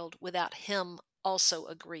child without him also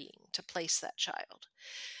agreeing to place that child.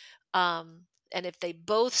 And if they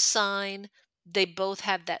both sign, they both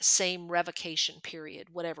have that same revocation period,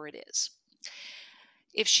 whatever it is.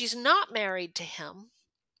 If she's not married to him,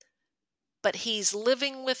 but he's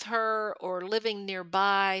living with her or living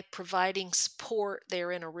nearby, providing support,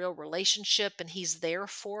 they're in a real relationship and he's there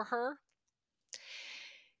for her,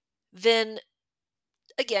 then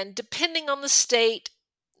again, depending on the state,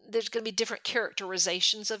 there's going to be different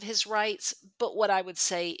characterizations of his rights. But what I would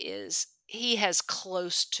say is he has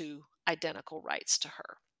close to identical rights to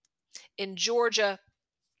her. In Georgia,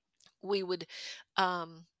 we would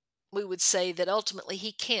say that ultimately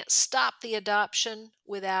he can't stop the adoption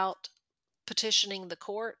without petitioning the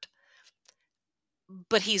court,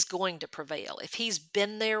 but he's going to prevail. If he's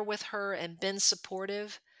been there with her and been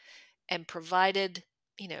supportive and provided,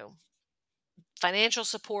 financial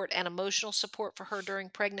support and emotional support for her during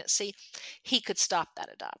pregnancy, he could stop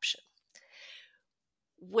that adoption.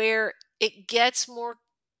 Where it gets more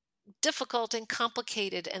difficult and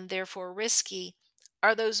complicated and therefore risky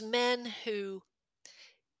are those men who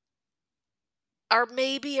are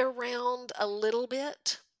maybe around a little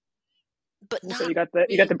bit, but So not you got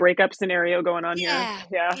the breakup scenario going on here. yeah,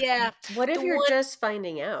 Yeah. yeah. What if The you're one, just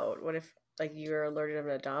finding out? What if you're alerted of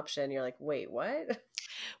an adoption? You're like, wait, what?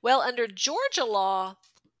 well, under Georgia law,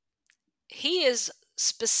 he is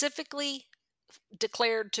specifically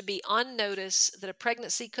declared to be on notice that a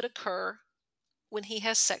pregnancy could occur when he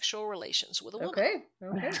has sexual relations with a woman. Okay.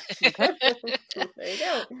 Okay. There you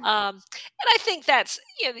go. And I think that's,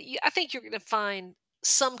 I think you're going to find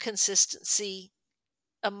some consistency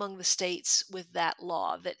among the states with that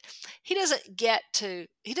law, that he doesn't get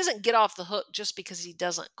off the hook just because he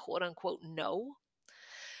doesn't quote unquote know.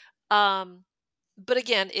 But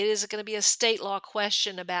again, it is going to be a state law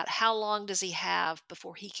question about how long does he have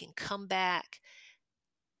before he can come back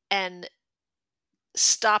and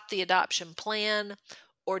stop the adoption plan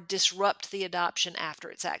or disrupt the adoption after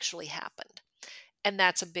it's actually happened. And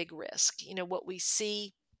that's a big risk. What we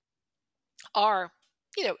see are,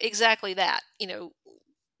 exactly that.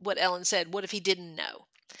 What Ellen said, what if he didn't know?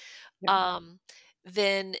 Yeah.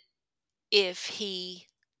 Then if he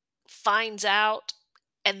finds out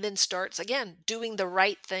and then starts again doing the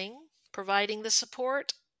right thing, providing the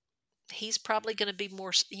support, he's probably going to be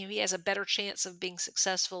more, he has a better chance of being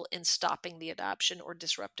successful in stopping the adoption or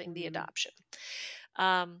disrupting the adoption.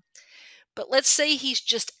 But let's say he's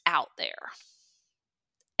just out there.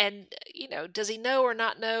 And, does he know or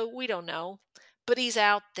not know? We don't know. But he's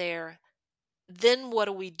out there. Then what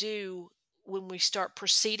do we do when we start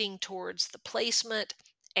proceeding towards the placement?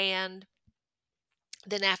 And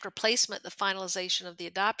then after placement, the finalization of the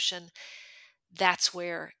adoption, that's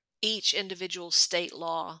where each individual state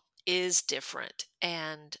law is different.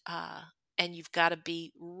 And you've got to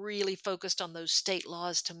be really focused on those state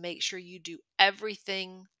laws to make sure you do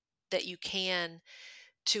everything that you can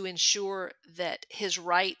to ensure that his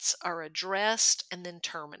rights are addressed and then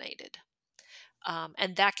terminated.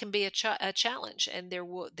 And that can be a challenge. And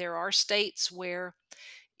there are states where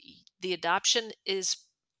the adoption is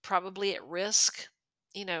probably at risk,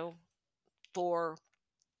 for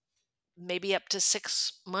maybe up to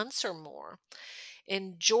 6 months or more.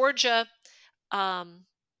 In Georgia,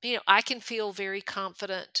 I can feel very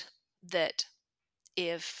confident that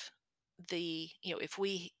if if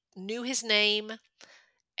we knew his name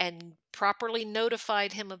and properly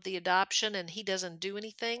notified him of the adoption and he doesn't do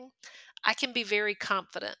anything, I can be very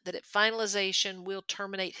confident that at finalization we'll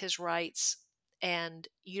terminate his rights and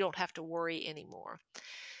you don't have to worry anymore.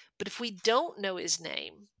 But if we don't know his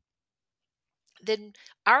name, then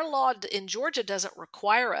our law in Georgia doesn't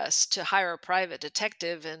require us to hire a private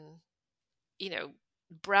detective and,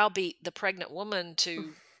 browbeat the pregnant woman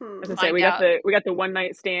to As I say, find we got out. the one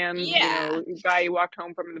night stand, Yeah, guy who walked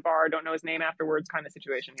home from the bar, don't know his name afterwards kind of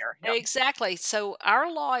situation here. Yep. exactly. So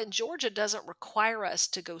our law in Georgia doesn't require us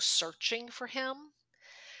to go searching for him.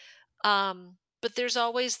 But there's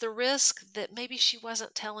always the risk that maybe she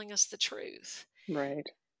wasn't telling us the truth. Right.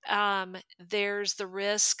 There's the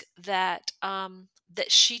risk that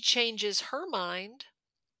that she changes her mind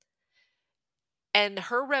and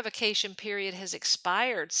her revocation period has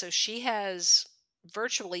expired, so she has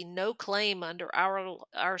virtually no claim under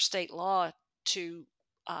our state law to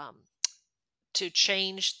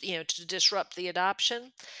change, to disrupt the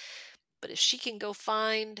adoption. But if she can go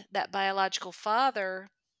find that biological father,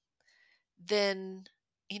 then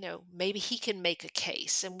maybe he can make a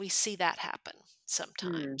case, and we see that happen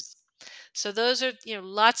sometimes. So those are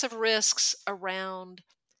lots of risks around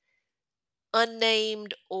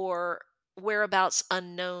unnamed or whereabouts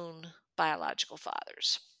unknown biological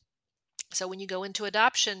fathers. So when you go into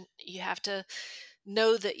adoption, you have to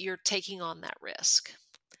know that you're taking on that risk.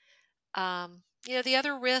 The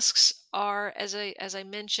other risks are, as I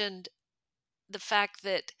mentioned, the fact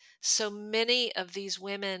that so many of these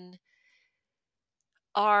women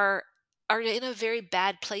are in a very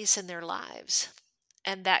bad place in their lives,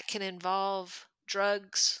 and that can involve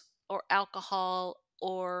drugs or alcohol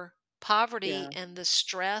or poverty, and the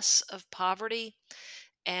stress of poverty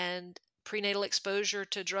and prenatal exposure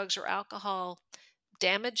to drugs or alcohol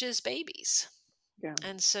damages babies. Yeah.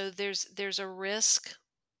 And so there's a risk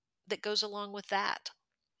that goes along with that.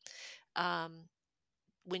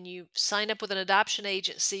 When you sign up with an adoption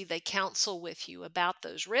agency, they counsel with you about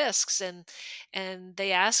those risks, and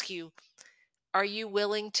they ask you, are you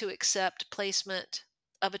willing to accept placement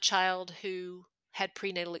of a child who had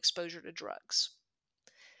prenatal exposure to drugs?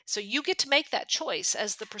 So you get to make that choice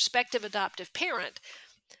as the prospective adoptive parent.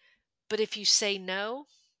 But if you say no,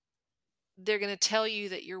 they're going to tell you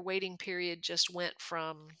that your waiting period just went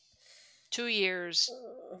from 2 years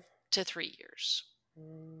to 3 years.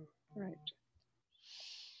 Right.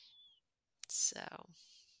 So.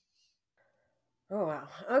 Oh, wow.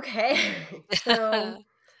 Okay.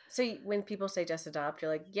 So when people say just adopt,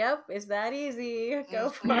 you're like, yep, it's that easy. Go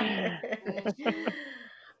for it.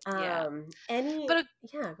 Yeah.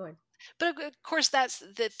 Yeah, go ahead. But of course, that's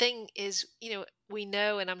the thing is, we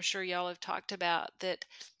know, and I'm sure y'all have talked about that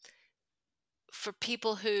for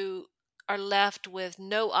people who are left with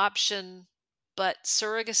no option but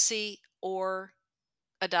surrogacy or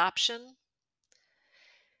adoption,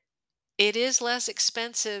 it is less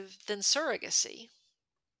expensive than surrogacy,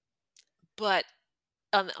 but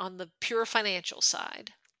on the pure financial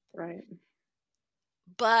side. Right.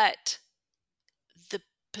 But the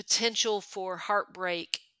potential for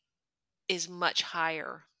heartbreak is much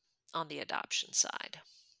higher on the adoption side.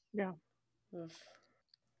 Yeah.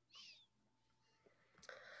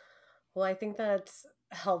 Well, I think that's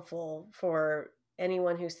helpful for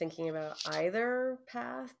anyone who's thinking about either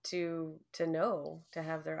path to know, to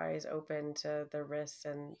have their eyes open to the risks,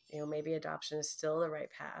 and maybe adoption is still the right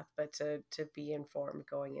path, but to be informed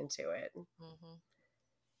going into it.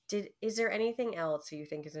 Mm-hmm. Is there anything else you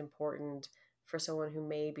think is important for someone who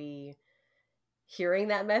may be hearing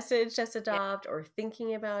that message, just adopt, or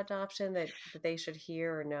thinking about adoption, that they should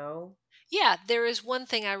hear or know? Yeah, there is one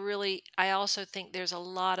thing I also think there's a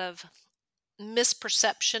lot of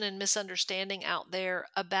misperception and misunderstanding out there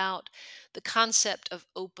about the concept of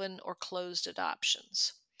open or closed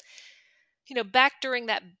adoptions. Back during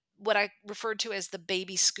that, what I referred to as the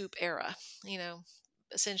baby scoop era,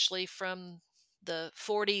 essentially from the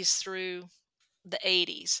 40s through the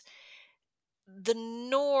 80s, the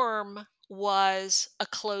norm was a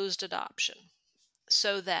closed adoption,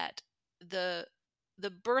 so that the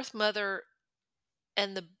birth mother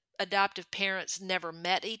and the adoptive parents never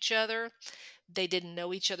met each other. They didn't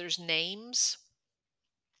know each other's names.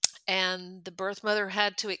 And the birth mother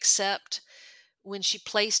had to accept, when she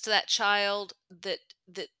placed that child, that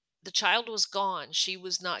the child was gone. She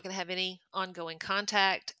was not going to have any ongoing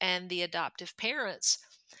contact. And the adoptive parents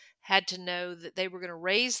had to know that they were going to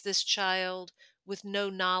raise this child with no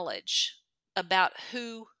knowledge about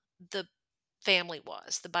who the family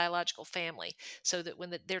was, the biological family, so that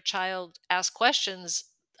when their child asked questions,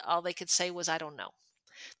 all they could say was, "I don't know."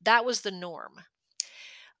 That was the norm.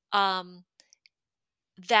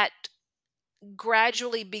 That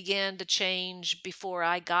gradually began to change before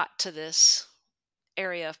I got to this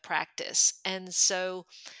area of practice. And so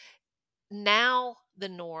now the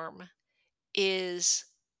norm is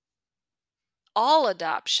all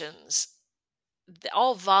adoptions,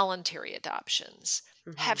 all voluntary adoptions,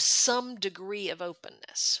 have some degree of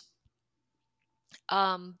openness.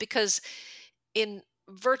 Because in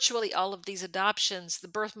virtually all of these adoptions, the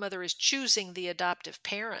birth mother is choosing the adoptive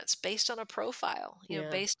parents based on a profile,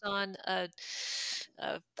 based on I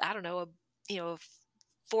don't know, a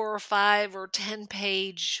 4 or 5 or 10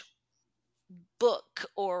 page book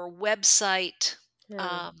or website,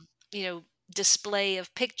 display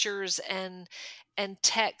of pictures and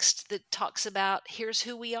text that talks about, here's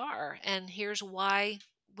who we are and here's why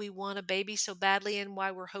we want a baby so badly and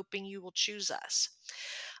why we're hoping you will choose us.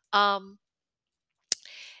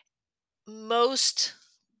 Most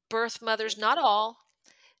birth mothers, not all,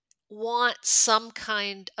 want some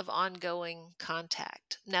kind of ongoing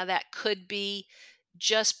contact. Now, that could be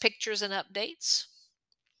just pictures and updates,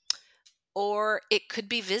 or it could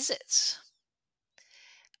be visits.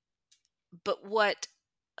 But what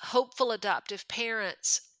hopeful adoptive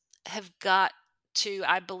parents have got to,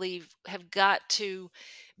 I believe,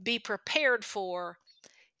 be prepared for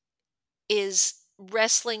is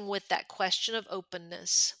wrestling with that question of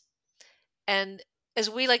openness. And as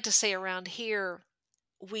we like to say around here,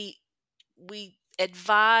 we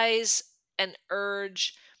advise and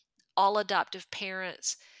urge all adoptive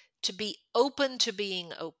parents to be open to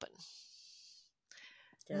being open.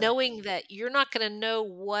 Yeah. Knowing that you're not going to know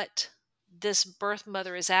what this birth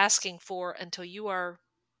mother is asking for until you are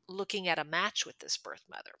looking at a match with this birth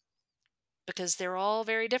mother, because they're all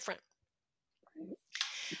very different.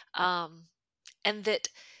 And that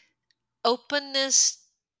openness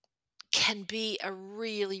can be a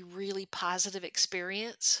really, really positive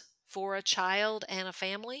experience for a child and a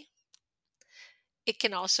family. It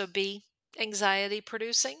can also be anxiety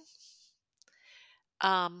producing.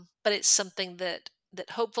 But it's something that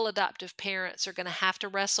hopeful adoptive parents are going to have to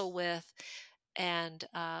wrestle with and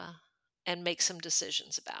make some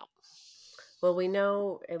decisions about. Well, we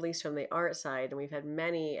know, at least from the art side, and we've had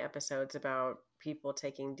many episodes about people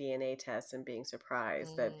taking DNA tests and being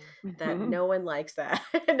surprised that no one likes that.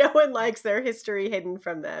 No one likes their history hidden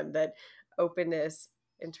from them. That openness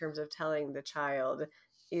in terms of telling the child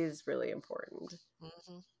is really important.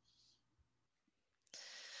 Mm-hmm.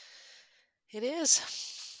 It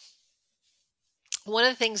is. One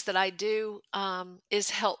of the things that I do is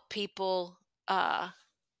help people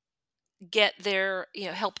get their,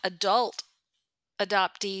 help adult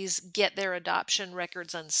adoptees get their adoption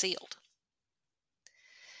records unsealed.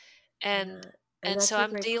 And so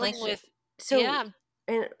I'm dealing with,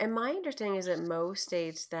 and my understanding is that most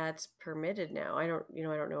states that's permitted now. I don't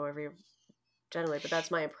know every generally, but that's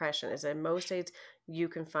my impression, is that in most states you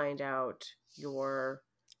can find out your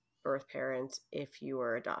birth parents if you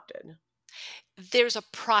were adopted. There's a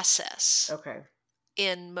process. Okay.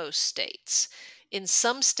 In most states. In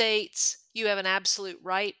some states, you have an absolute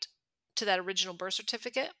right to that original birth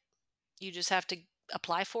certificate. You just have to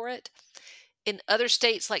apply for it. In other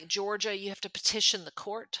states like Georgia, you have to petition the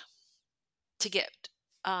court to get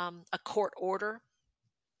a court order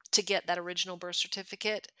to get that original birth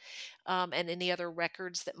certificate and any other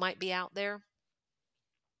records that might be out there.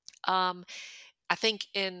 I think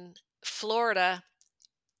in Florida,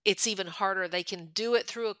 it's even harder. They can do it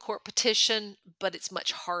through a court petition, but it's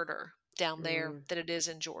much harder down there than it is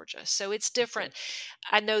in Georgia. So it's different.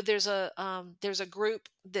 I know there's a group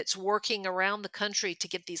that's working around the country to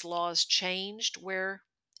get these laws changed where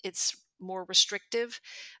it's more restrictive,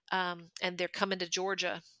 and they're coming to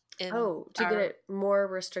Georgia. To get it more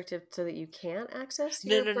restrictive so that you can't access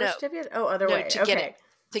No, your birth certificate? Oh, other way.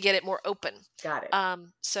 To get it more open. Got it.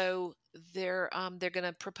 So they're going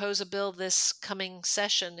to propose a bill this coming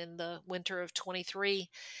session in the winter of 23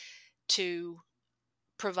 to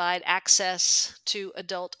provide access to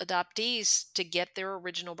adult adoptees to get their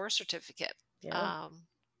original birth certificate. Yeah.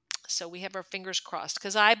 So we have our fingers crossed,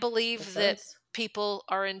 because I believe that people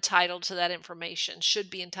are entitled to that information, should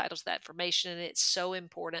be entitled to that information, and it's so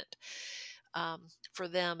important for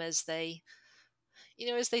them as they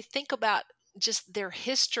think about just their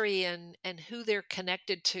history and who they're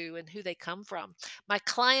connected to and who they come from. My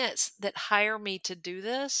clients that hire me to do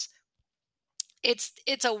this,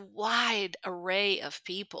 it's a wide array of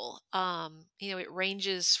people. It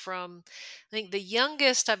ranges from, I think the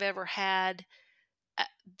youngest I've ever had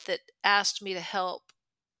that asked me to help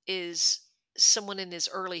is someone in his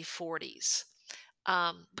early 40s.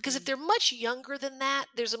 Because if they're much younger than that,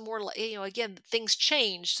 there's a more, again, things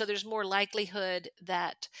change. So there's more likelihood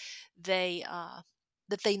that they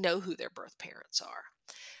know who their birth parents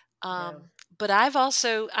are. But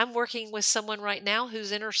I'm working with someone right now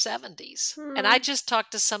who's in her 70s. And I just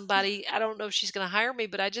talked to somebody, I don't know if she's going to hire me,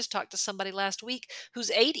 but I just talked to somebody last week who's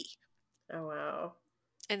 80. Oh, wow.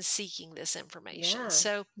 And seeking this information.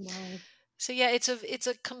 So yeah, it's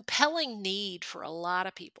a compelling need for a lot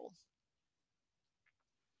of people.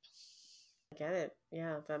 I get it.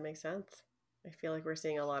 Yeah, that makes sense. I feel like we're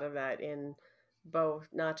seeing a lot of that in both,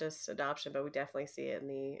 not just adoption, but we definitely see it in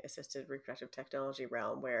the assisted reproductive technology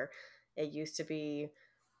realm, where it used to be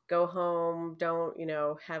go home, don't,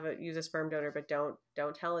 use a sperm donor, but don't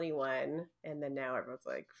tell anyone. And then now everyone's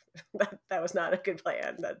like, that was not a good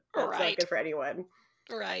plan. That's not good for anyone.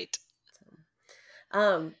 Right.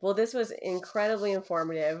 Well, this was incredibly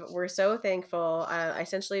informative. We're so thankful. I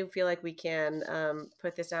essentially feel like we can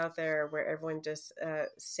put this out there where everyone just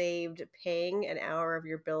saved paying an hour of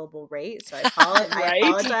your billable rate. So I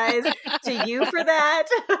apologize to you for that.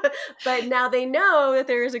 But now they know that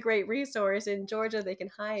there is a great resource in Georgia they can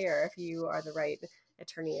hire if you are the right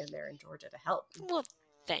attorney in there in Georgia to help. Well,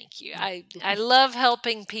 thank you. I love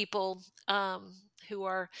helping people who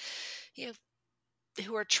are,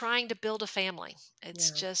 who are trying to build a family.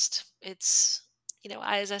 It's as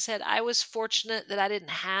I said, I was fortunate that I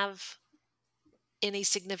didn't have any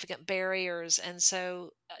significant barriers. And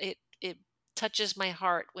so it touches my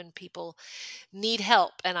heart when people need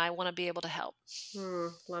help, and I want to be able to help.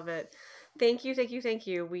 Love it. Thank you.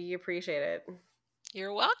 We appreciate it.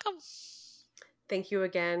 You're welcome. Thank you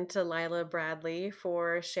again to Lila Bradley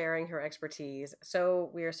for sharing her expertise.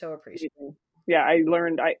 We are so appreciative. Yeah, I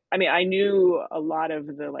learned, I knew a lot of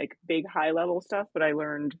the big high level stuff, but I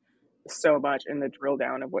learned so much in the drill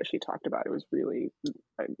down of what she talked about. It was really,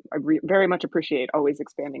 I very much appreciate always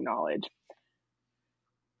expanding knowledge.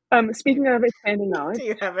 Speaking of expanding knowledge. Do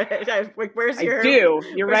you have it? Where's your... I do.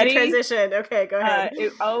 You ready? Transition. Okay, go ahead.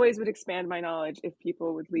 It always would expand my knowledge if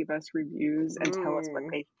people would leave us reviews and tell us what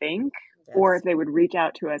they think, or if they would reach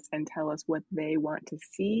out to us and tell us what they want to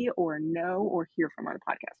see or know or hear from our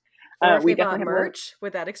podcast. Or if they bought merch,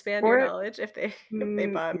 would that expand your knowledge if they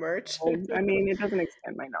bought merch? I mean, it doesn't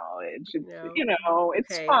expand my knowledge.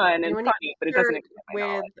 It's fun and funny, but it doesn't expand my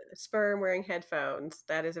knowledge. With sperm wearing headphones,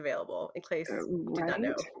 that is available in case you did not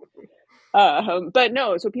know. But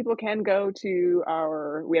no, so people can go to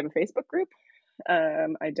we have a Facebook group.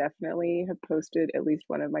 I definitely have posted at least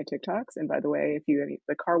one of my TikToks. And by the way,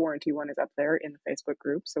 the car warranty one is up there in the Facebook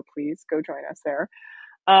group. So please go join us there.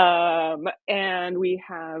 And we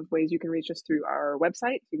have ways you can reach us through our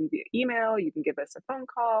website. You can via email, you can give us a phone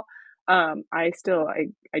call. I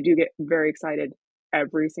do get very excited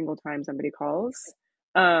every single time somebody calls.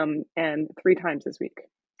 And 3 times this week,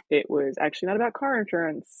 it was actually not about car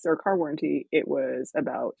insurance or car warranty. It was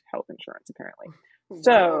about health insurance, apparently.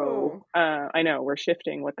 So, I know we're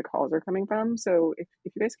shifting what the calls are coming from. So if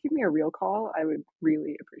you guys give me a real call, I would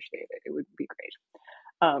really appreciate it. It would be great.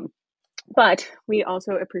 But we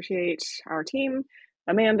also appreciate our team,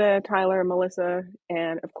 Amanda, Tyler, Melissa,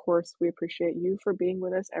 and of course, we appreciate you for being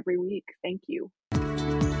with us every week. Thank you.